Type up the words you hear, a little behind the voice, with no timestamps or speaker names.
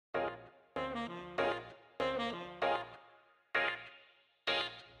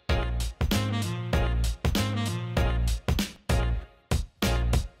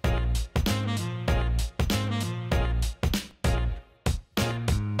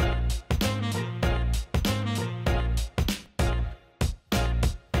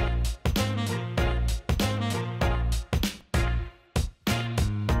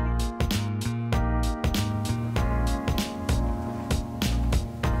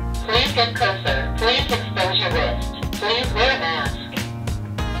Please get closer. Please expose your wrist. Please wear a mask.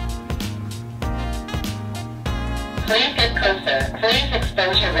 Please get closer. Please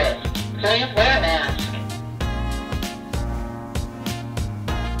expose your wrist. Please wear a mask.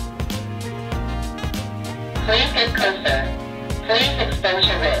 Please get closer. Please expose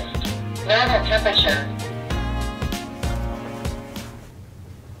your wrist. Normal temperature.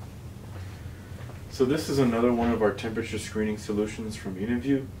 So this is another one of our temperature screening solutions from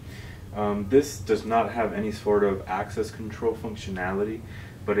Uniview. This does not have any sort of access control functionality,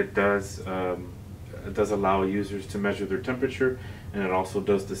 but it does allow users to measure their temperature, and it also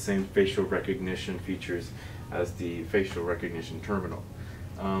does the same facial recognition features as the facial recognition terminal.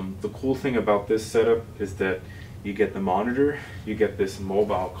 The cool thing about this setup is that you get the monitor, you get this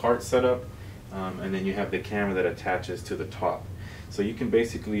mobile cart setup, and then you have the camera that attaches to the top. So you can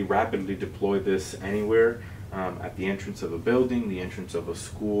basically rapidly deploy this anywhere, at the entrance of a building, the entrance of a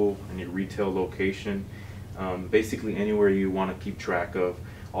school, any retail location, basically anywhere you want to keep track of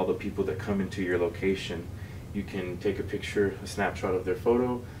all the people that come into your location. You can take a picture, a snapshot of their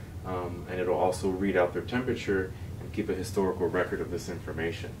photo, and it'll also read out their temperature and keep a historical record of this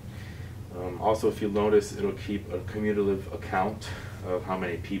information. Also, if you'll notice, it'll keep a cumulative account of how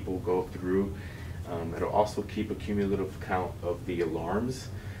many people go through. It'll also keep a cumulative count of the alarms.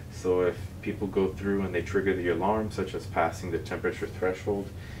 So if people go through and they trigger the alarm, such as passing the temperature threshold,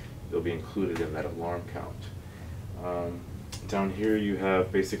 they'll be included in that alarm count. Down here you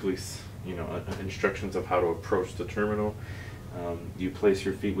have basically, instructions of how to approach the terminal. You place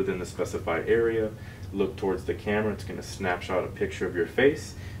your feet within the specified area, look towards the camera, it's going to snapshot a picture of your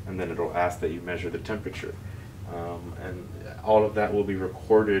face, and then it'll ask that you measure the temperature. And all of that will be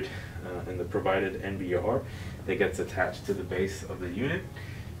recorded in the provided NVR that gets attached to the base of the unit.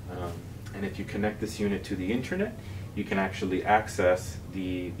 And if you connect this unit to the internet, you can actually access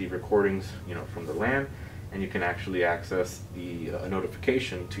the recordings from the LAN, and you can actually access the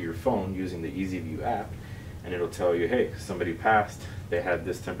notification to your phone using the Uniview app, and it'll tell you, hey, somebody passed, they had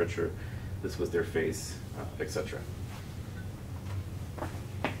this temperature, this was their face, etc.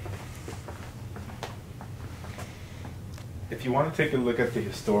 If you want to take a look at the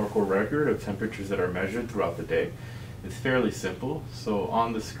historical record of temperatures that are measured throughout the day, it's fairly simple. So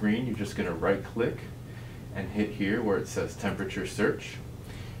on the screen, you're just going to right click and hit here where it says temperature search.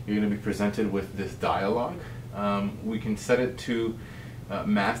 You're going to be presented with this dialog. We can set it to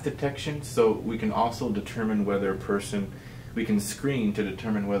mass detection, so we can also determine whether a person, we can screen to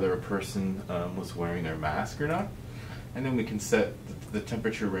determine whether a person was wearing their mask or not. And then we can set the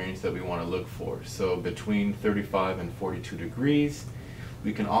temperature range that we want to look for. So between 35 and 42 degrees.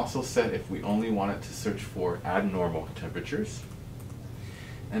 We can also set if we only want it to search for abnormal temperatures.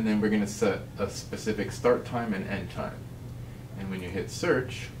 And then we're going to set a specific start time and end time. And when you hit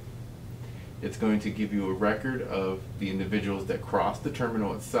search, it's going to give you a record of the individuals that crossed the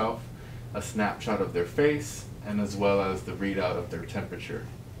terminal itself, a snapshot of their face, and as well as the readout of their temperature.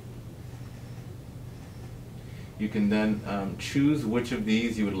 You can then choose which of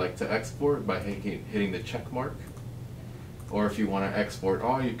these you would like to export by hitting the check mark. Or if you want to export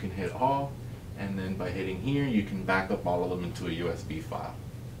all, you can hit all, and then by hitting here, you can back up all of them into a USB file,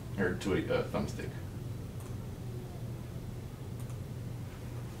 or to a thumbstick.